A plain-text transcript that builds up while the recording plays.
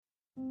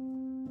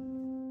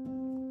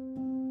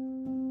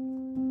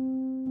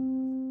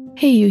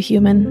Hey, you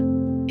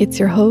human. It's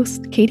your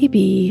host, Katie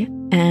B,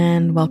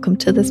 and welcome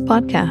to this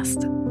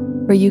podcast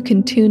where you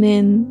can tune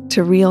in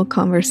to real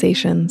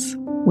conversations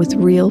with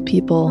real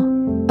people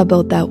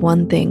about that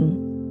one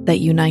thing that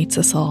unites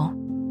us all,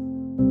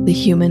 the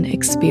human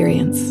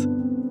experience.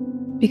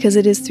 Because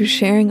it is through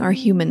sharing our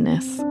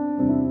humanness,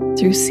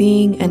 through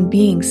seeing and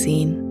being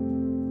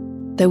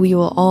seen, that we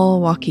will all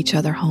walk each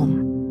other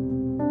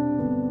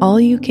home. All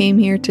you came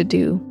here to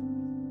do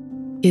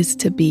is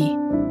to be,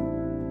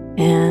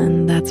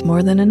 and that's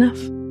more than enough.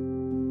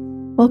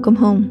 Welcome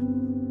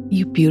home,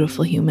 you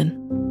beautiful human.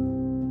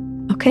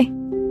 Okay,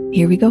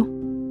 here we go.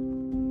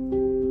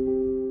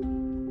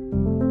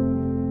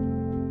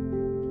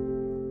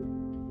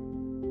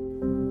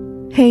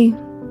 Hey,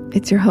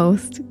 it's your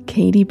host,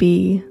 Katie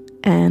B,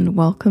 and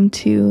welcome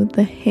to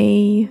the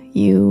Hey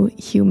You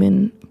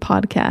Human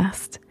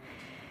podcast.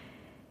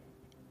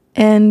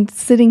 And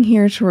sitting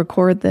here to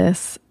record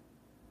this,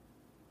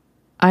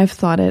 I've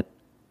thought it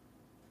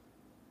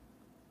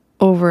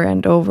over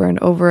and over and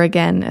over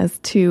again as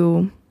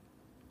to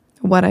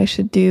what I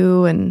should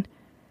do and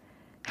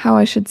how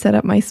I should set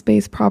up my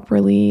space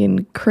properly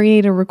and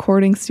create a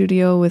recording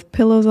studio with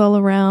pillows all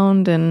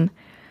around and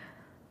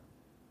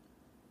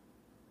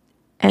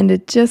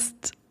it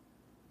just,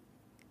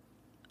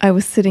 I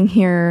was sitting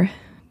here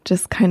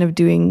just kind of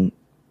doing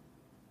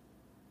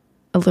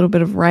a little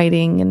bit of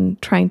writing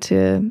and trying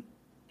to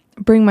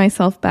bring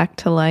myself back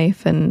to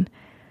life, and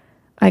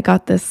I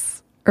got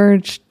this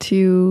urge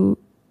to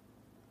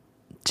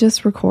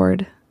just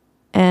record.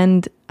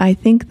 And I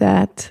think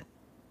that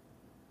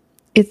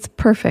it's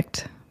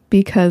perfect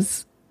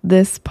because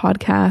this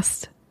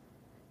podcast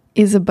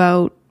is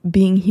about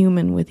being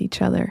human with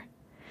each other.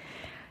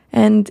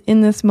 And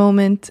in this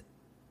moment,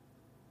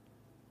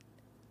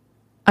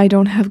 I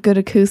don't have good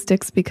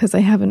acoustics because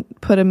I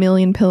haven't put a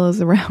million pillows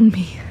around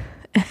me.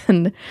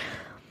 And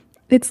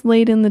it's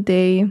late in the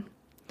day,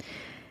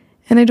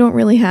 and I don't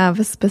really have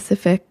a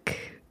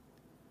specific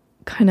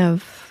kind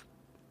of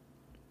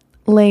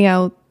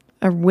layout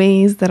or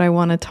ways that I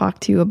want to talk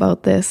to you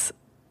about this,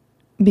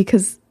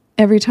 because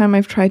every time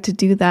I've tried to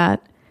do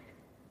that,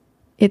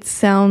 it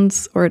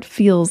sounds or it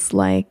feels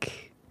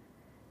like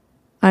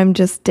I'm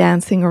just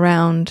dancing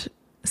around,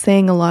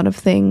 saying a lot of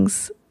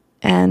things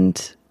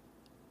and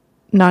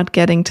not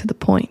getting to the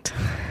point.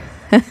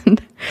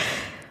 And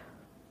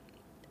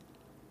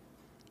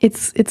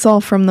it's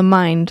all from the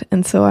mind.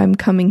 And so I'm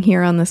coming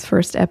here on this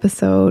first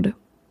episode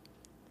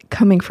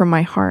coming from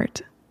my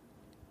heart.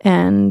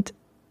 And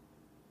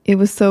it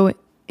was so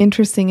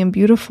interesting and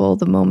beautiful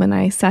the moment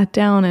I sat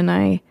down and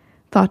I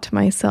thought to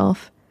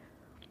myself,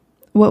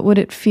 what would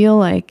it feel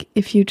like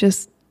if you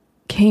just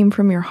came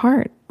from your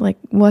heart? Like,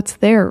 what's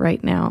there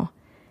right now?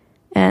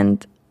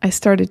 And I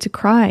started to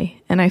cry,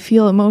 and I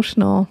feel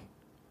emotional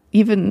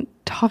even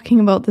talking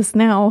about this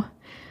now.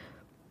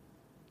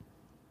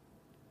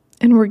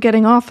 And we're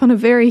getting off on a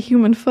very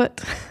human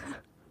foot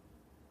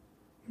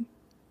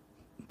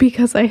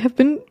because I have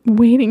been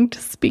waiting to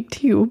speak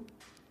to you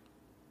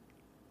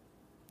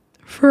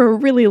for a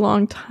really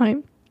long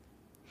time.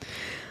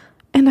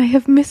 And I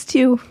have missed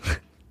you.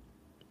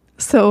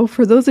 So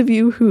for those of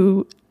you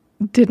who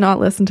did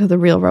not listen to the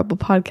Real Rebel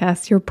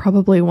podcast, you're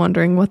probably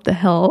wondering what the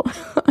hell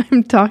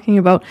I'm talking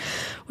about,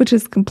 which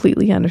is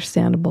completely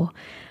understandable.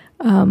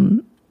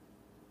 The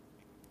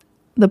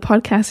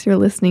podcast you're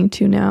listening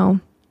to now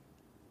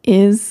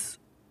is,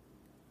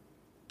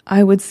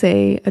 I would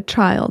say, a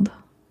child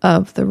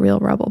of the Real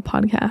Rebel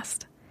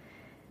podcast.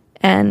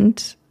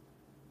 And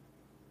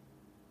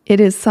it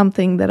is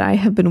something that I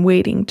have been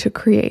waiting to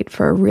create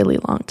for a really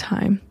long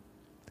time.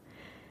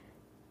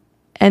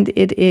 And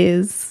it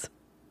is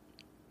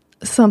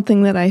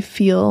something that I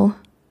feel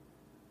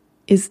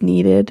is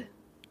needed.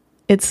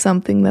 It's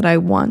something that I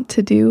want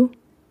to do.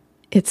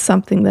 It's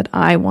something that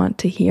I want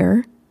to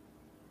hear.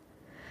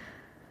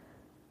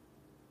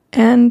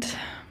 And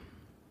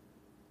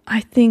I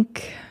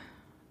think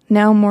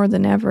now more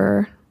than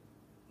ever,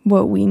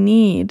 what we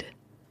need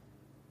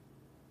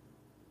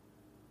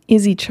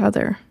is each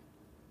other.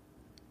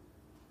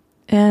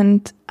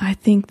 And I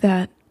think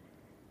that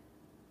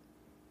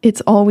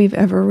it's all we've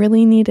ever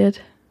really needed.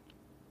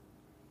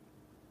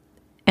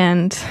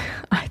 And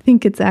I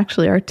think it's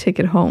actually our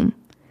ticket home.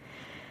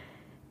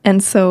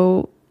 And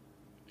so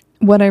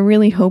what I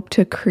really hope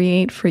to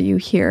create for you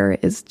here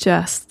is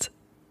just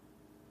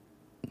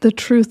the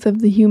truth of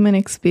the human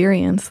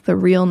experience, the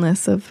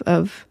realness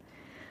of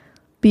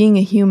being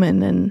a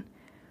human. And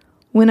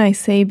when I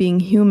say being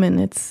human,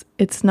 it's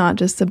not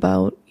just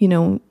about,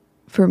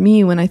 for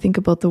me, when I think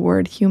about the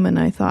word human,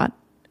 I thought,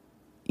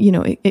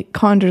 it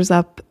conjures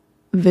up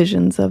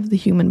visions of the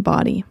human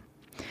body.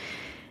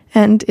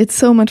 And it's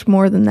so much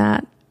more than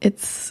that.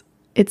 It's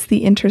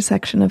the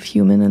intersection of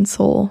human and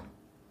soul.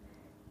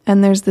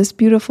 And there's this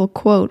beautiful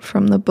quote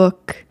from the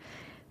book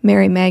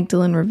Mary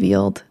Magdalene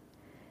Revealed.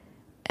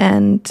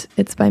 And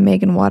it's by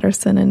Megan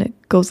Watterson, and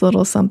it goes a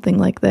little something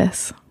like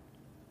this.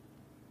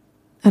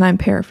 And I'm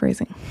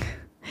paraphrasing.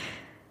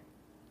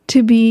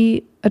 To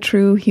be a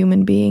true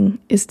human being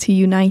is to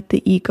unite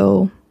the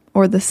ego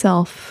or the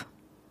self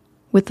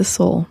with the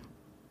soul.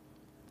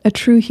 A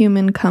true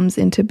human comes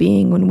into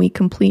being when we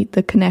complete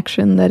the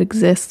connection that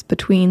exists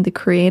between the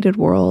created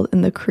world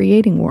and the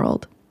creating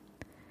world.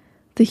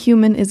 The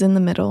human is in the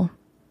middle.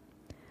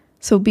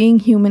 So being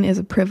human is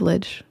a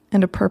privilege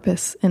and a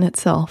purpose in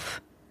itself.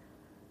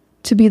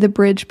 To be the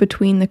bridge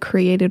between the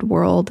created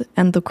world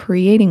and the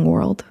creating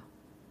world.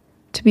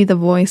 To be the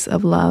voice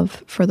of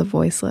love for the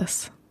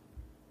voiceless.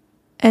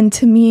 And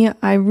to me,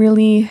 I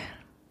really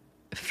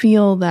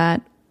feel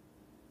that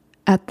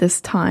at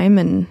this time,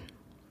 and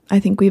I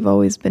think we've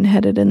always been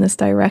headed in this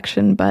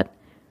direction, but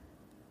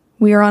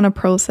we are on a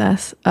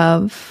process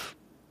of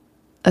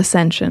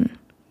ascension,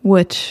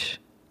 which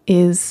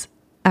is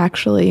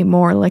actually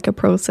more like a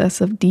process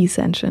of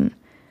descension,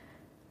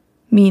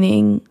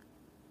 meaning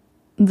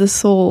the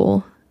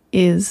soul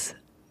is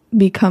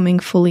becoming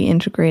fully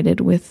integrated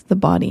with the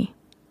body.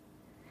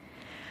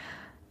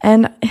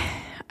 And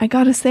I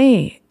gotta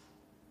say,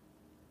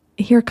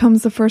 here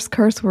comes the first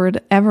curse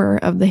word ever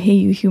of the Hey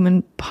You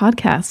Human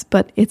podcast,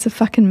 but it's a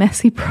fucking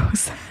messy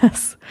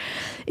process.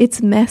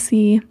 It's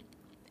messy,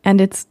 and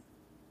it's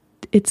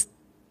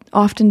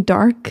often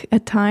dark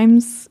at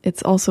times.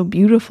 It's also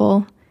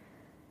beautiful.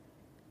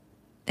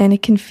 And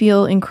it can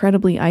feel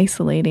incredibly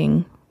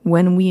isolating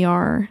when we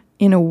are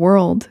in a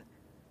world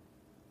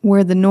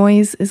where the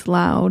noise is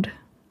loud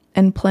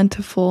and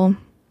plentiful,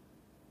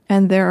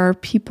 and there are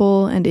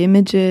people and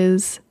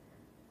images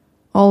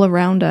all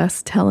around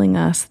us telling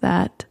us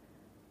that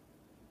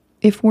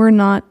if we're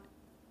not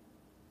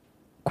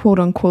quote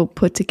unquote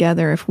put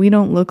together, if we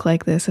don't look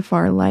like this, if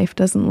our life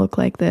doesn't look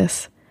like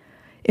this,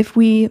 if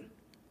we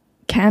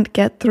can't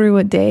get through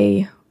a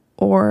day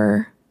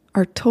or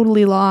are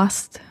totally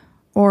lost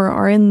or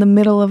are in the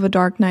middle of a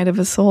dark night of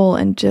a soul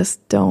and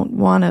just don't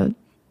want to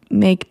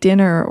make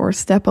dinner or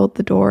step out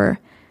the door,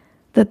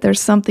 that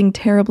there's something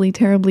terribly,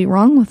 terribly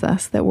wrong with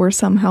us, that we're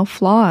somehow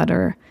flawed,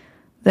 or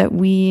that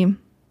we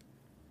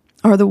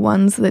are the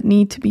ones that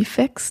need to be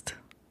fixed.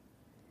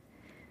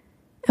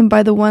 And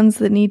by the ones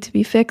that need to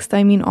be fixed,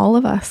 I mean all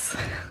of us.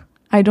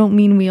 I don't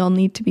mean we all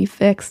need to be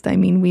fixed. I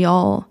mean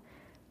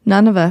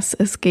none of us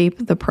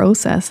escape the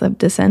process of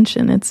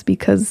descension. It's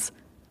because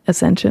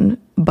ascension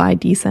by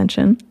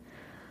descension.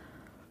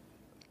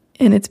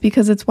 And it's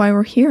because it's why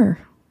we're here.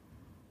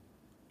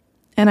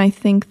 And I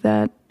think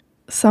that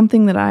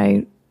something that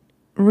I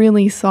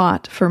really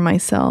sought for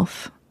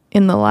myself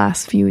in the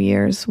last few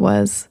years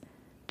was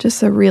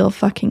just a real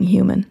fucking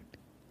human.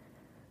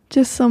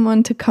 Just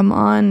someone to come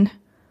on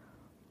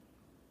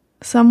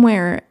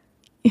somewhere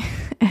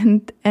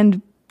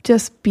and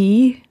just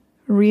be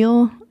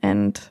real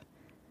and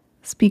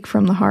speak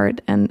from the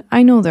heart. And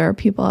I know there are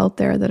people out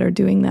there that are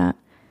doing that.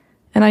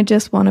 And I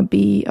just want to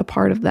be a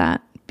part of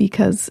that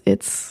because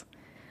it's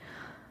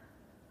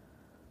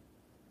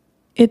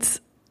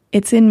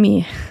in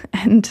me,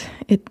 and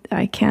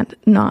I can't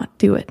not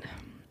do it.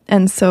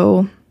 And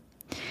so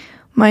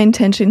my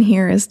intention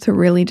here is to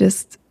really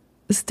just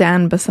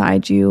stand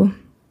beside you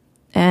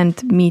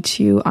and meet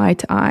you eye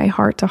to eye,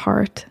 heart to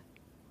heart,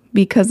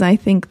 because I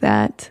think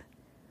that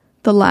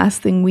the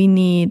last thing we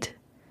need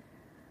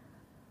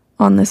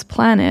on this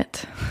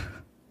planet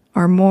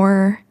are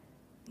more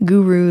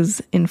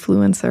gurus,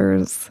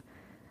 influencers,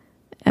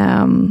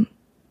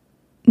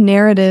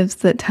 narratives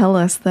that tell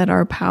us that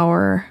our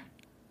power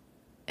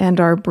and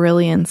our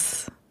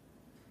brilliance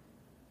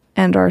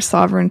and our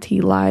sovereignty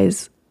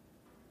lies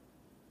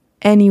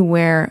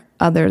anywhere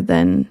other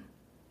than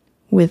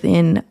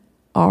within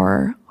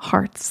our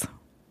hearts.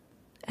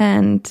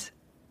 And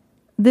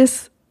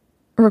this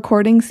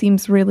recording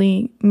seems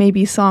really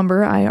maybe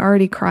somber. I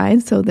already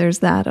cried, so there's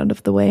that out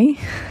of the way.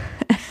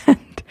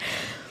 And,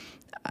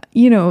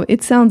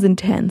 it sounds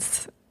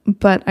intense,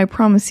 but I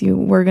promise you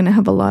we're going to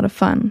have a lot of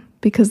fun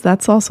because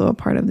that's also a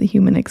part of the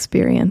human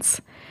experience.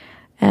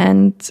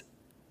 And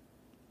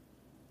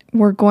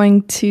we're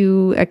going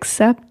to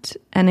accept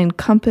and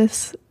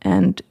encompass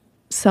and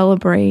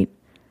celebrate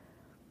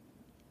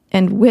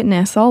and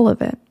witness all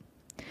of it.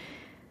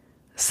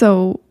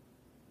 So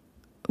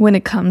when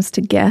it comes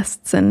to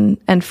guests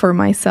and for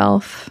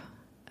myself,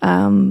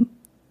 when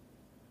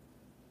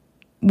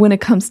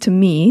it comes to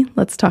me,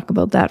 let's talk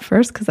about that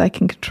first because I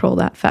can control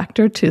that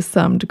factor to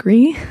some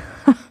degree.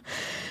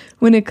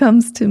 When it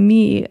comes to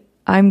me,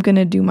 I'm going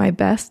to do my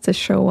best to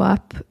show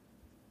up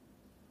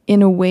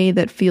in a way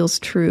that feels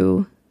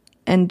true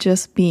and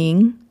just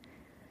being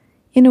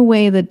in a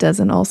way that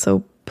doesn't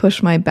also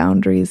push my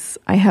boundaries.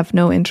 I have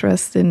no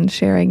interest in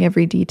sharing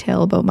every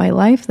detail about my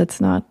life. That's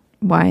not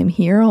why I'm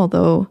here,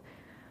 although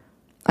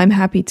I'm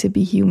happy to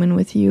be human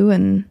with you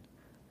and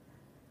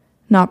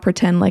not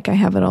pretend like I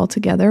have it all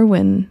together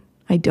when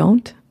I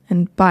don't.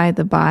 And by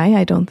the by,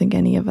 I don't think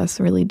any of us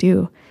really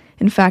do.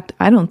 In fact,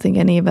 I don't think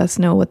any of us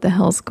know what the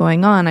hell's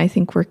going on. I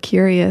think we're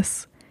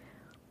curious.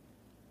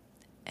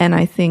 And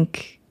I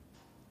think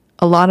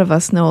a lot of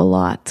us know a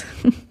lot.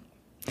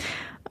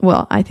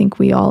 Well, I think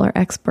we all are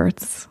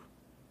experts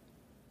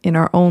in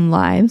our own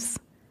lives.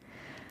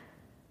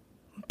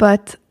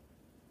 But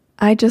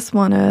I just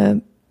want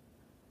to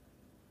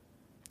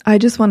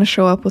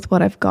show up with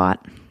what I've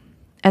got.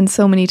 And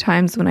so many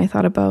times when I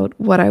thought about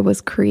what I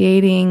was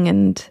creating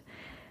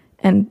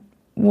and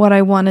what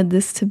I wanted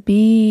this to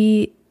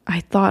be, I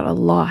thought a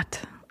lot.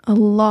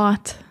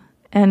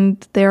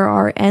 And there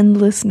are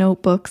endless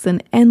notebooks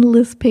and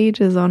endless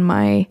pages on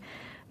my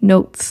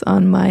notes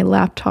on my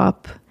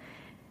laptop.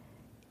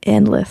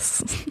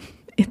 Endless.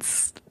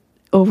 It's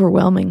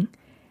overwhelming.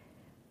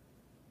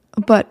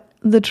 But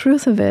the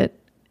truth of it,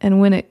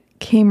 and when it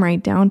came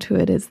right down to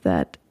it, is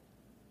that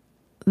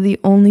the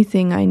only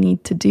thing I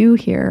need to do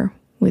here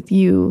with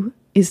you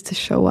is to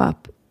show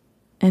up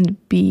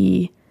and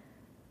be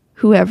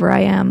whoever I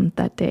am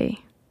that day,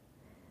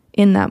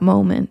 in that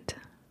moment.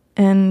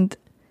 And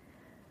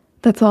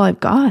that's all I've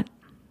got.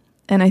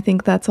 And I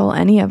think that's all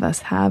any of us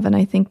have. And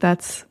I think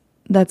that's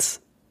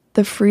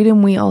the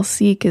freedom we all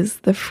seek, is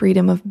the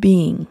freedom of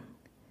being.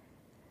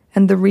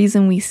 And the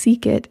reason we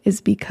seek it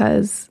is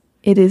because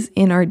it is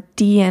in our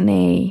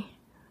DNA.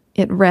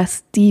 It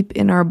rests deep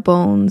in our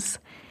bones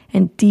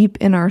and deep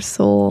in our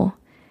soul,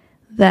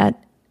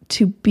 that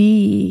to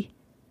be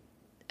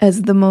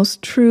as the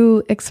most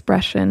true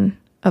expression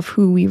of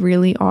who we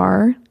really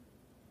are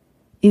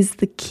is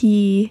the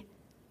key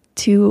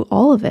to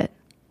all of it.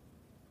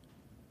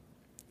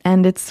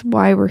 And it's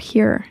why we're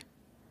here.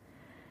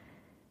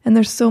 And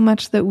there's so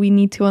much that we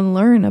need to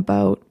unlearn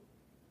about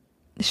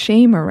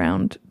shame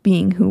around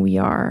being who we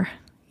are.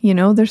 You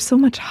know, there's so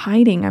much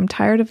hiding. I'm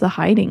tired of the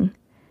hiding.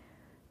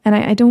 And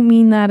I don't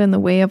mean that in the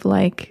way of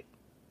like,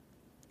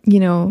 you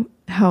know,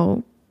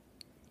 how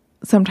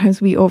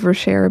sometimes we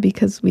overshare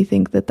because we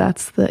think that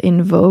that's the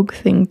in vogue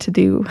thing to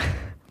do.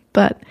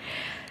 But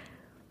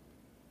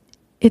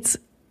it's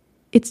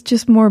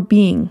just more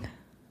being,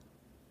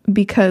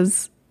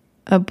 because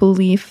a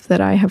belief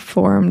that I have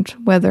formed,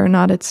 whether or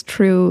not it's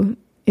true,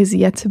 is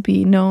yet to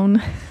be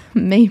known.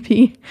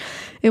 Maybe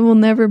it will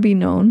never be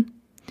known.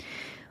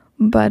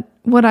 But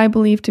what I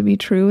believe to be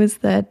true is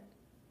that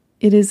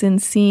it is in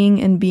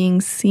seeing and being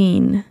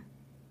seen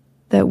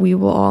that we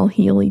will all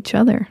heal each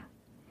other.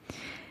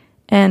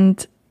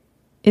 And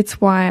it's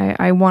why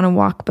I want to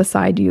walk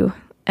beside you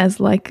as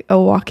like a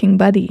walking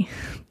buddy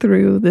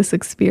through this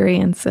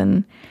experience.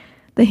 And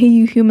the Hey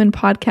You Human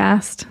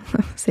podcast,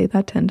 say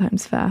that 10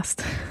 times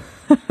fast.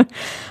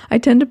 I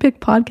tend to pick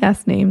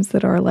podcast names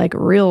that are like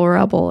Real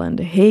Rebel and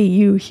Hey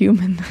You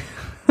Human.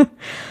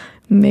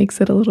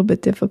 Makes it a little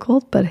bit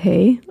difficult, but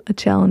hey, a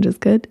challenge is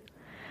good.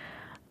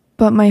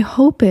 But my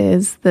hope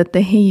is that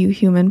the Hey You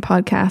Human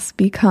podcast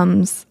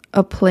becomes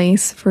a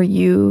place for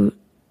you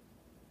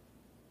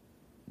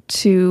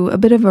to, a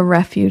bit of a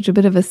refuge, a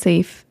bit of a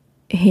safe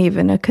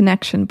haven, a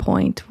connection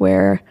point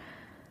where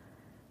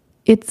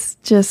it's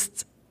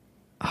just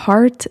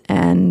heart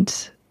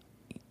and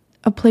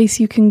a place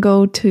you can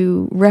go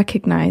to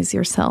recognize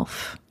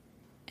yourself.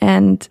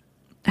 And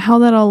how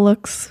that all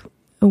looks,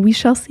 we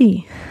shall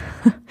see.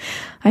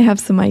 I have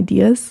some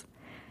ideas,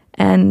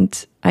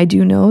 and I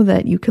do know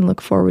that you can look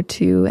forward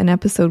to an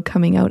episode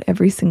coming out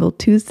every single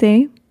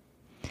Tuesday.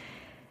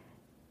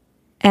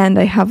 And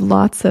I have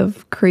lots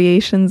of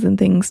creations and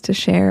things to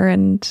share,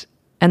 and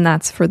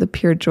that's for the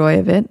pure joy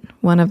of it.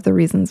 One of the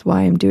reasons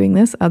why I'm doing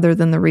this, other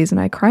than the reason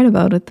I cried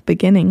about at the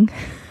beginning,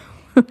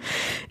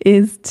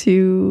 is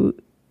to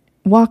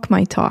walk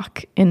my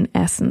talk in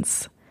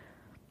essence.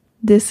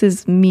 This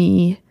is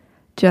me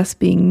just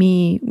being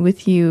me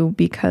with you,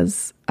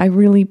 because I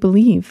really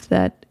believe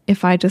that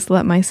if I just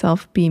let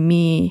myself be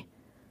me,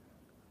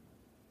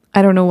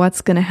 I don't know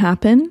what's going to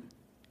happen,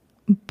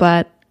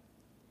 but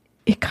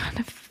it kind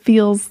of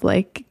feels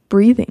like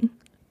breathing,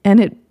 and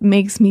it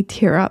makes me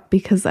tear up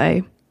because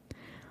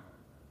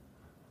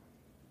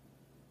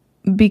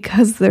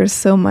there's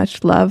so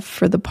much love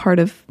for the part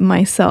of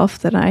myself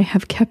that I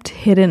have kept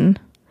hidden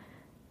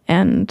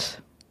and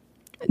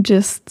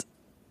just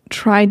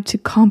tried to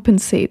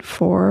compensate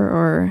for,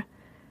 or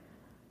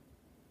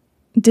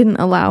didn't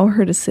allow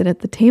her to sit at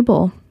the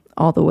table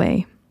all the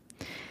way.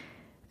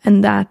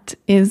 And that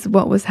is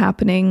what was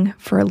happening.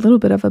 For a little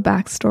bit of a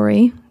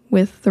backstory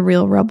with the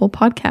Real Rebel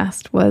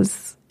podcast,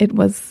 it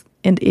was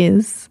and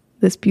is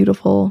this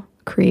beautiful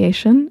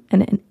creation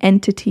and an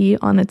entity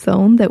on its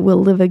own that will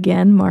live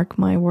again, mark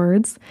my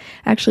words.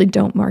 Actually,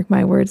 don't mark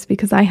my words,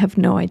 because I have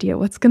no idea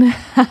what's going to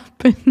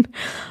happen.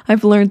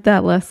 I've learned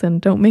that lesson.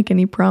 Don't make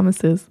any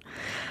promises.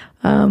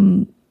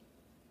 I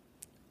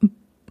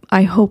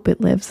hope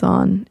it lives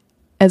on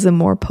as a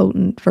more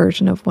potent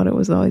version of what it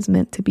was always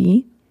meant to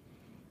be.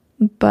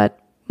 But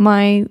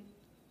my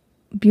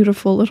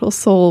beautiful little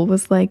soul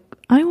was like,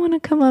 I want to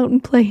come out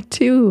and play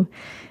too.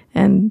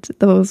 And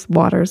those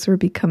waters were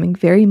becoming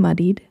very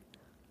muddied.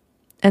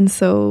 And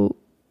so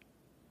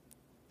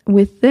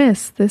with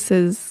this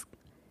is,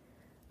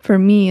 for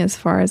me, as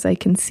far as I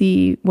can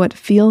see, what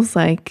feels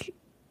like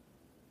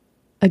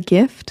a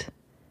gift,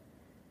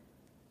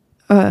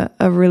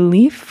 a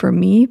relief for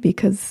me,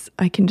 because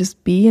I can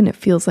just be and it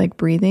feels like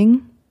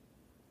breathing,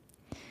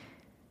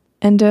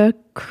 and a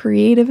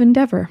creative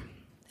endeavor.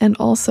 And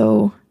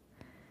also,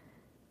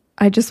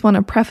 I just want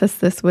to preface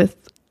this with,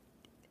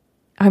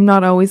 I'm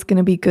not always going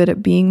to be good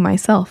at being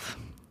myself.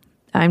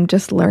 I'm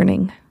just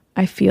learning.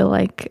 I feel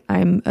like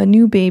I'm a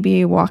new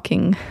baby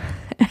walking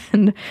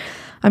and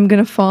I'm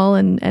going to fall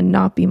and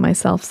not be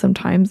myself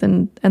sometimes.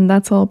 And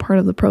that's all part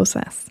of the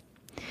process.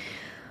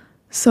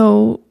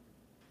 So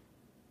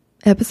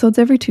episodes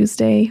every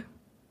Tuesday.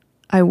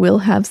 I will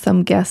have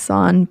some guests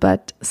on,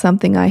 but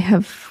something I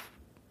have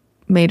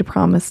made a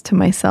promise to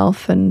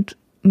myself and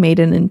made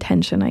an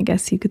intention, I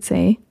guess you could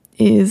say,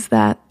 is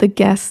that the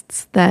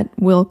guests that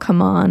will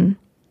come on,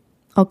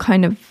 I'll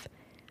kind of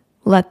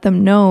let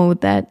them know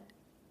that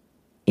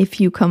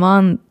if you come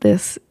on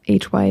this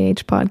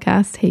HYH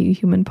podcast, Hey You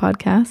Human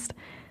podcast,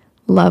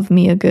 love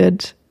me a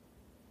good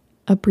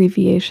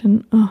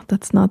abbreviation. Oh,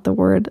 that's not the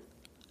word.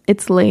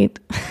 It's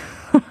late.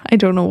 I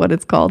don't know what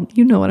it's called.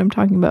 You know what I'm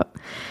talking about.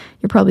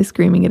 You're probably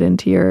screaming it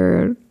into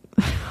your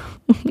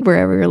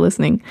wherever you're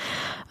listening.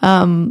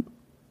 So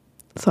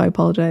I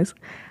apologize.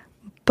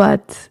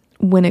 But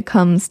when it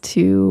comes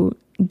to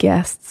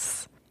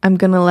guests, I'm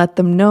going to let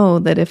them know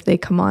that if they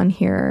come on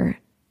here,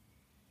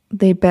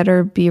 they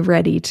better be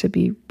ready to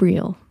be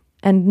real.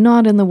 And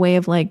not in the way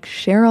of like,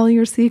 share all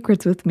your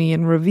secrets with me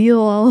and reveal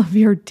all of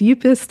your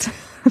deepest,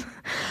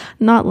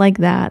 not like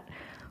that,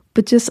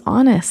 but just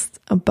honest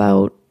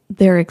about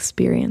their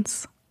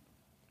experience.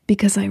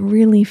 Because I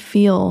really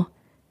feel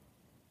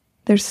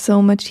there's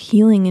so much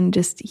healing in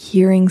just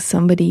hearing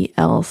somebody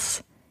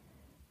else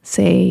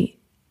say,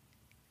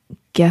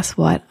 guess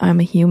what? I'm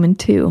a human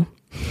too.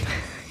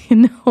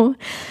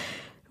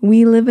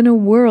 We live in a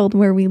world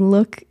where we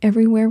look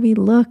everywhere we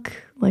look.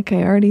 Like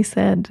I already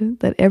said,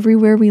 that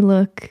everywhere we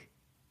look,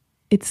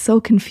 it's so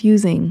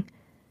confusing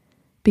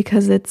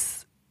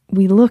because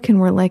we look and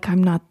we're like,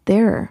 I'm not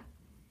there.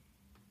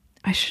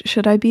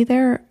 Should I be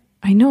there?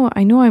 I know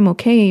I'm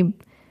okay,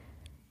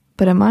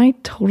 but am I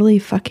totally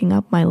fucking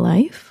up my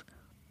life?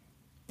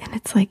 And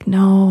it's like,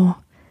 no,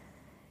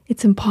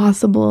 it's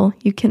impossible.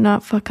 You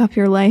cannot fuck up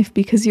your life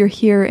because you're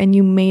here and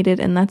you made it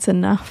and that's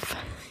enough.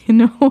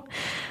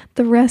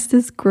 The rest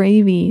is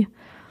gravy.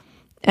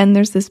 And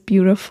there's this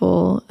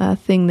beautiful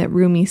thing that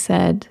Rumi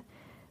said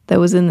that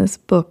was in this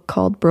book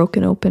called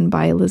Broken Open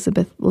by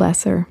Elizabeth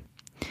Lesser.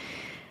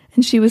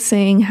 And she was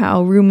saying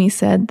how Rumi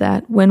said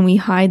that when we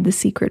hide the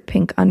secret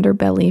pink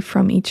underbelly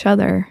from each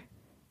other,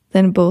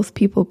 then both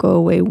people go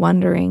away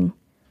wondering,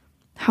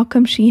 how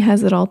come she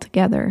has it all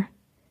together?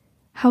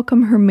 How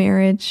come her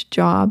marriage,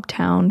 job,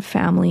 town,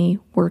 family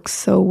works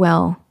so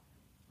well?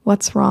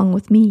 What's wrong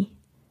with me?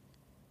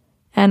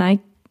 And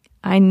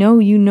I know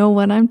you know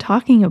what I'm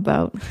talking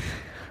about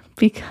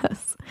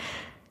because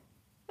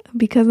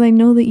I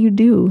know that you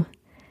do.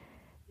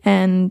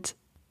 And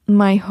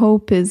my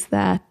hope is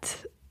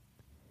that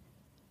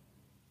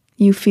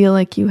you feel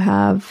like you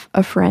have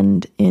a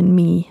friend in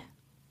me.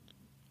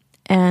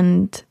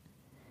 And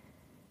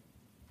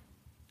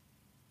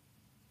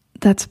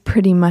that's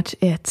pretty much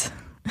it.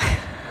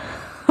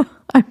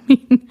 I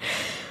mean,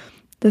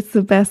 that's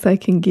the best I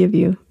can give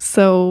you.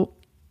 So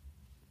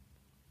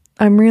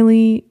I'm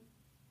really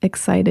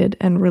excited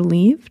and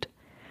relieved.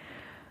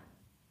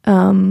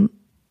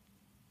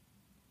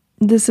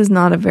 This is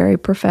not a very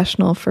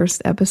professional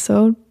first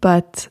episode,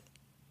 but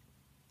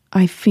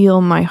I feel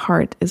my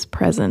heart is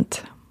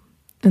present.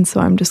 And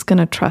so I'm just going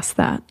to trust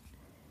that.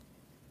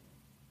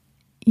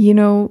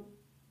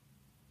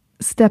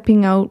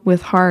 Stepping out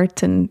with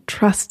heart and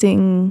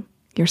trusting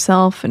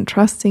yourself and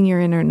trusting your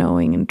inner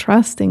knowing and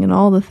trusting in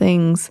all the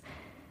things,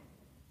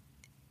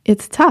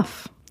 it's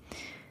tough.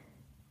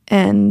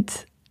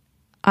 And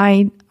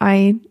I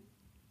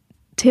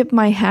tip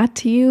my hat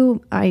to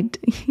you.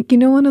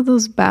 One of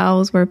those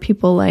bows where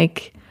people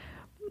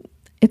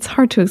it's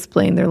hard to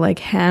explain. They're like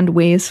hand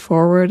waves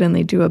forward and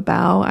they do a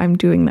bow. I'm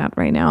doing that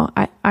right now.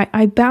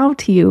 I bow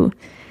to you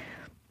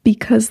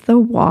because the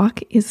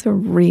walk is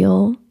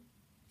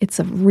it's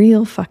a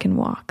real fucking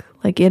walk.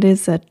 Like it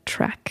is a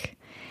trek.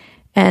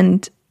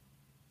 And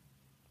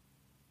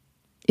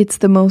it's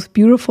the most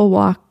beautiful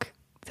walk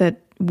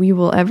that we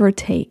will ever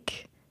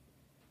take.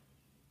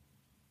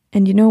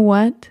 And you know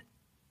what?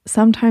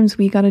 Sometimes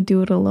we got to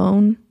do it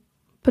alone,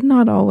 but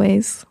not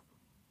always.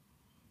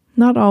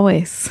 Not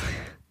always.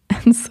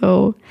 And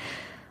so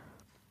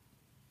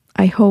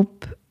I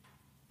hope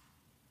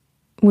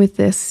with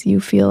this you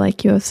feel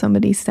like you have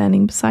somebody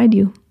standing beside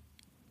you.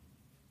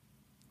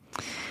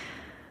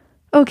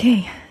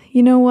 Okay,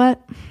 you know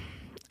what?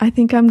 I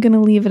think I'm going to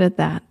leave it at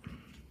that.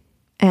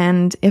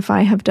 And if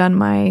I have done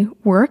my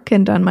work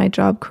and done my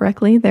job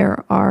correctly,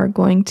 there are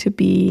going to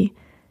be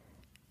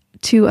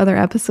 2 other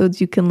episodes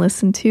you can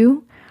listen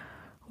to.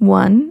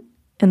 One,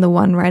 and the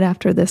one right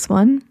after this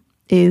one,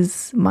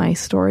 is my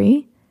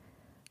story.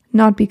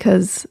 Not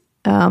because,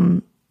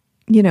 I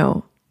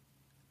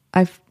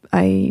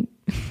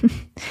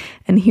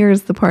and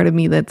here's the part of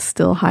me that's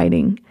still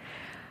hiding,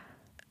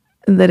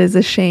 that is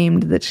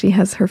ashamed that she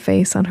has her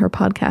face on her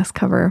podcast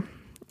cover.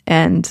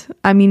 And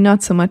I mean,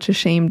 not so much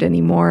ashamed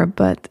anymore,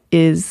 but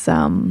is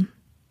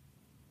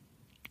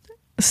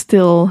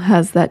still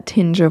has that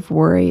tinge of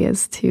worry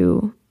as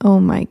to, oh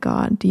my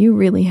God, do you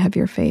really have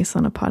your face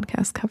on a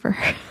podcast cover?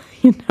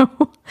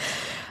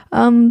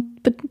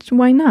 But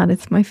why not?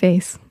 It's my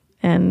face.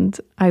 And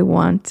I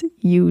want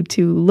you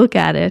to look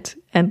at it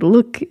and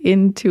look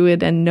into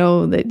it and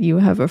know that you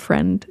have a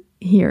friend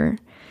here.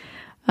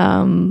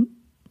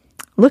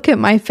 Look at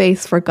my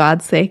face, for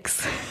God's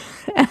sakes.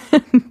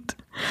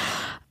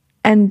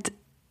 and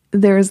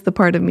there's the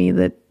part of me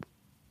that,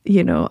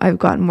 I've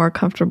gotten more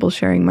comfortable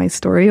sharing my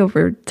story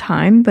over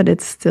time, but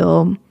it's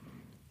still,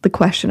 the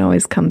question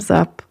always comes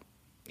up,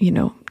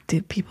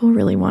 do people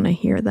really want to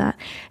hear that?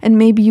 And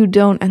maybe you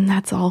don't, and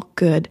that's all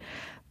good.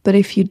 But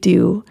if you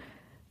do,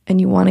 and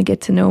you want to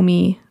get to know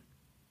me,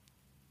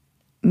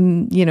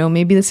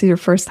 maybe this is your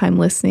first time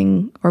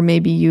listening, or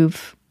maybe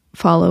you've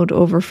followed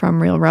over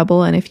from Real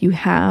Rebel. And if you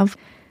have,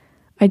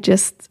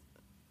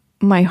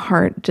 my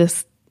heart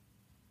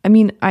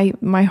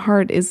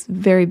is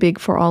very big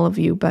for all of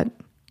you, but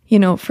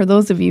for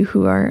those of you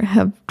who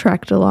have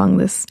tracked along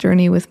this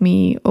journey with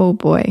me, oh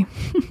boy,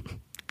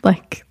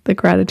 like the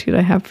gratitude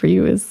I have for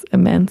you is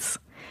immense.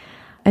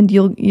 And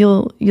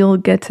you'll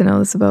get to know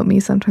this about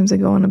me. Sometimes I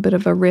go on a bit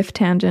of a riff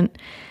tangent.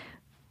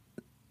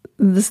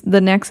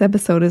 The next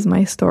episode is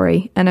my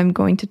story, and I'm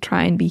going to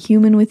try and be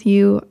human with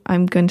you.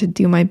 I'm going to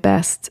do my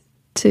best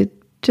to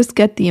just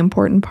get the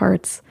important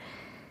parts.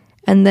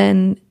 And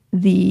then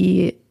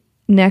the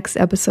next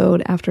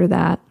episode after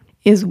that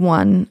is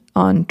one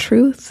on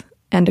truth,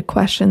 and a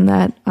question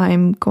that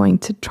I'm going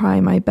to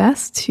try my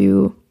best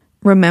to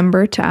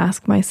remember to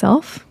ask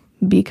myself,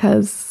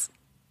 because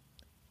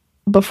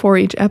before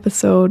each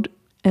episode,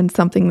 and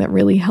something that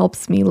really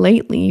helps me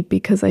lately,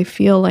 because I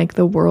feel like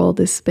the world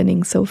is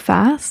spinning so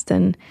fast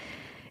and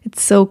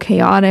it's so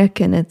chaotic,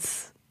 and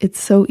it's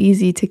so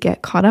easy to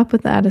get caught up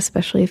with that,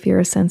 especially if you're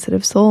a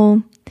sensitive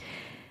soul.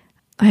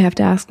 I have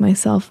to ask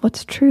myself,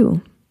 what's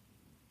true?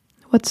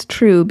 What's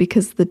true?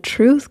 Because the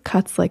truth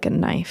cuts like a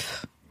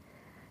knife,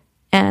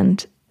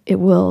 and it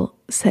will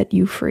set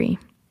you free.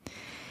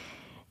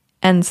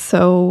 And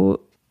so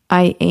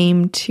I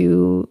aim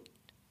to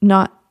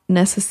not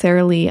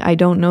necessarily, I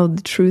don't know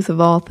the truth of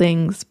all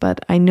things,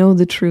 but I know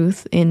the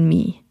truth in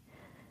me.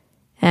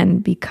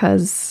 And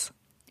because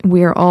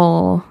we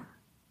all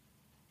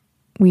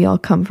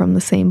come from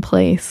the same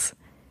place,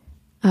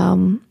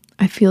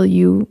 I feel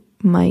you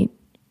might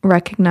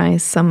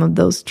recognize some of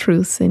those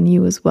truths in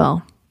you as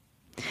well.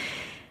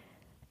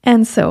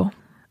 And so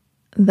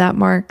that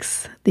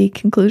marks the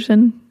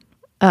conclusion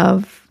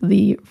of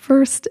the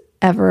first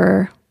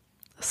ever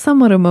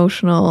somewhat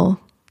emotional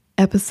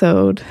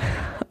episode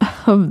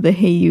of the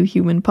Hey You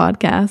Human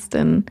podcast.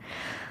 And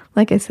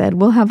like I said,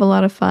 we'll have a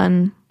lot of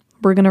fun.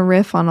 We're going to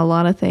riff on a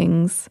lot of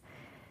things.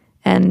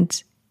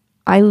 And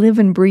I live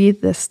and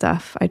breathe this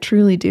stuff. I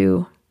truly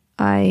do.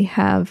 I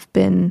have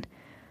been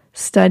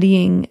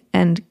studying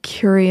and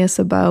curious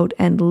about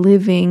and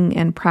living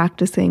and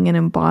practicing and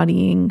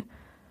embodying.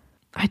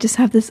 I just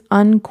have this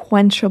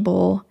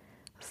unquenchable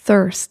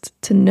thirst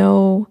to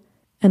know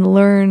and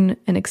learn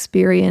and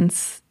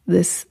experience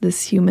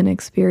this human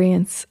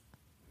experience,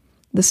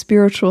 the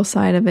spiritual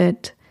side of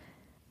it,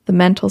 the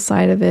mental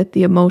side of it,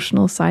 the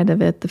emotional side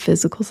of it, the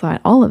physical side,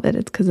 all of it.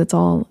 It's because it's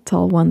all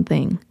one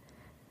thing.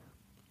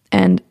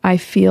 And I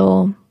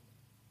feel,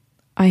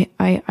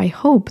 I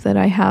hope that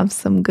I have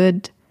some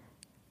good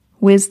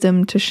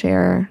wisdom to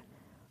share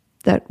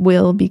that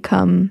will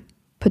become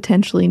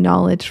potentially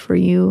knowledge for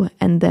you,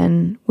 and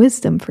then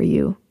wisdom for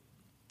you.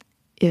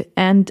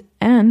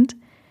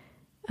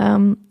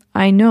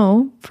 I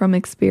know from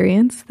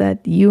experience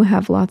that you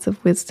have lots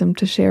of wisdom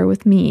to share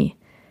with me.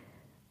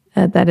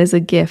 That is a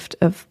gift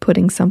of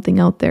putting something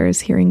out there, is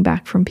hearing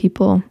back from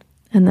people.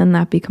 And then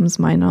that becomes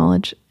my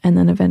knowledge, and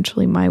then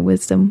eventually my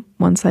wisdom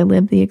once I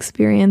live the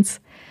experience.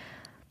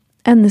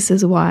 And this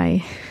is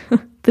why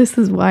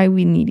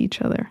we need each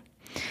other.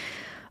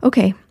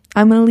 Okay,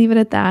 I'm going to leave it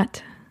at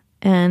that.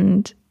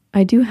 And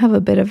I do have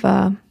a bit of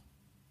an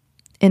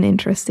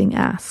interesting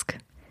ask.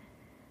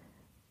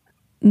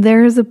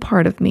 There is a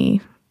part of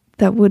me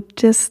that would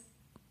just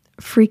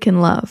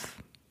freaking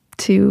love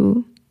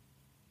to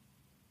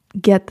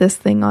get this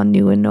thing on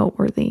New and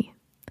Noteworthy.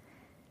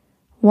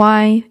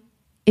 Why?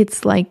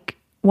 It's like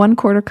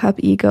 1/4 cup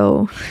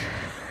ego.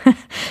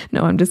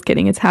 No, I'm just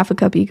kidding. It's half a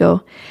cup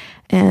ego.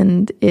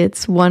 And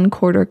it's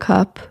 1/4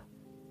 cup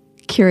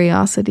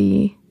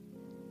curiosity,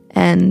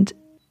 and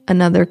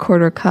another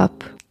 1/4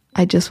 cup,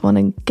 I just want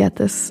to get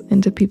this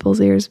into people's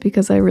ears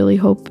because I really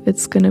hope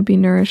it's going to be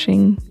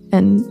nourishing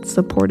and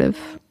supportive.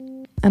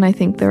 And I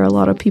think there are a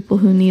lot of people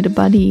who need a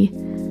buddy,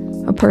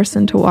 a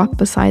person to walk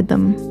beside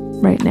them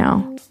right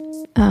now.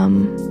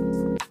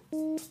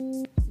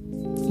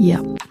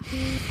 Yep.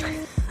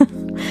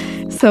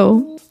 So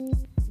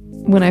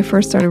when I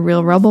first started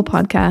Real Rebel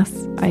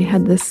podcasts, I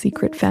had this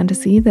secret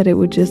fantasy that it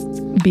would just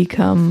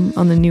become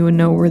on the New and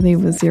Noteworthy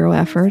with zero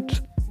effort.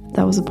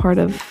 That was a part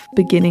of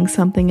beginning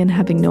something and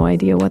having no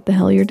idea what the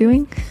hell you're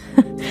doing.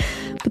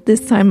 But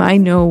this time I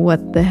know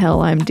what the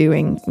hell I'm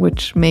doing,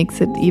 which makes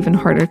it even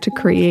harder to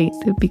create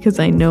because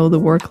I know the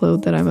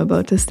workload that I'm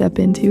about to step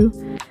into.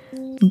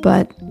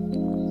 But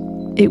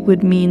it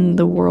would mean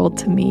the world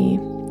to me.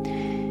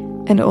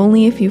 And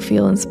only if you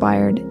feel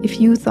inspired.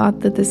 If you thought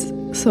that this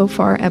so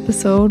far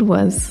episode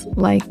was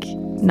like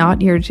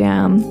not your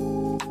jam,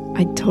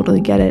 I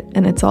totally get it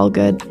and it's all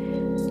good.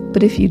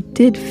 But if you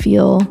did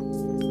feel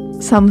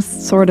some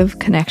sort of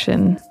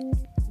connection,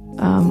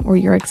 or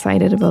you're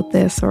excited about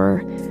this or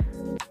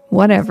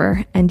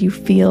whatever, and you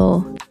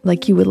feel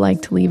like you would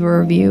like to leave a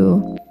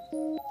review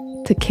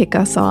to kick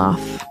us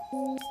off,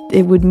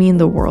 it would mean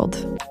the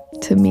world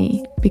to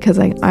me, because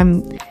I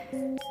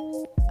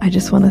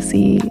just want to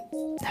see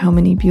how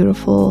many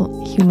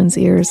beautiful humans'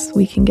 ears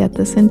we can get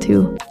this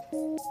into.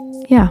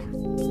 Yeah.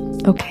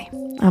 Okay.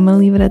 I'm going to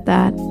leave it at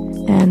that,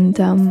 and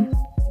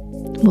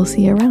we'll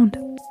see you around.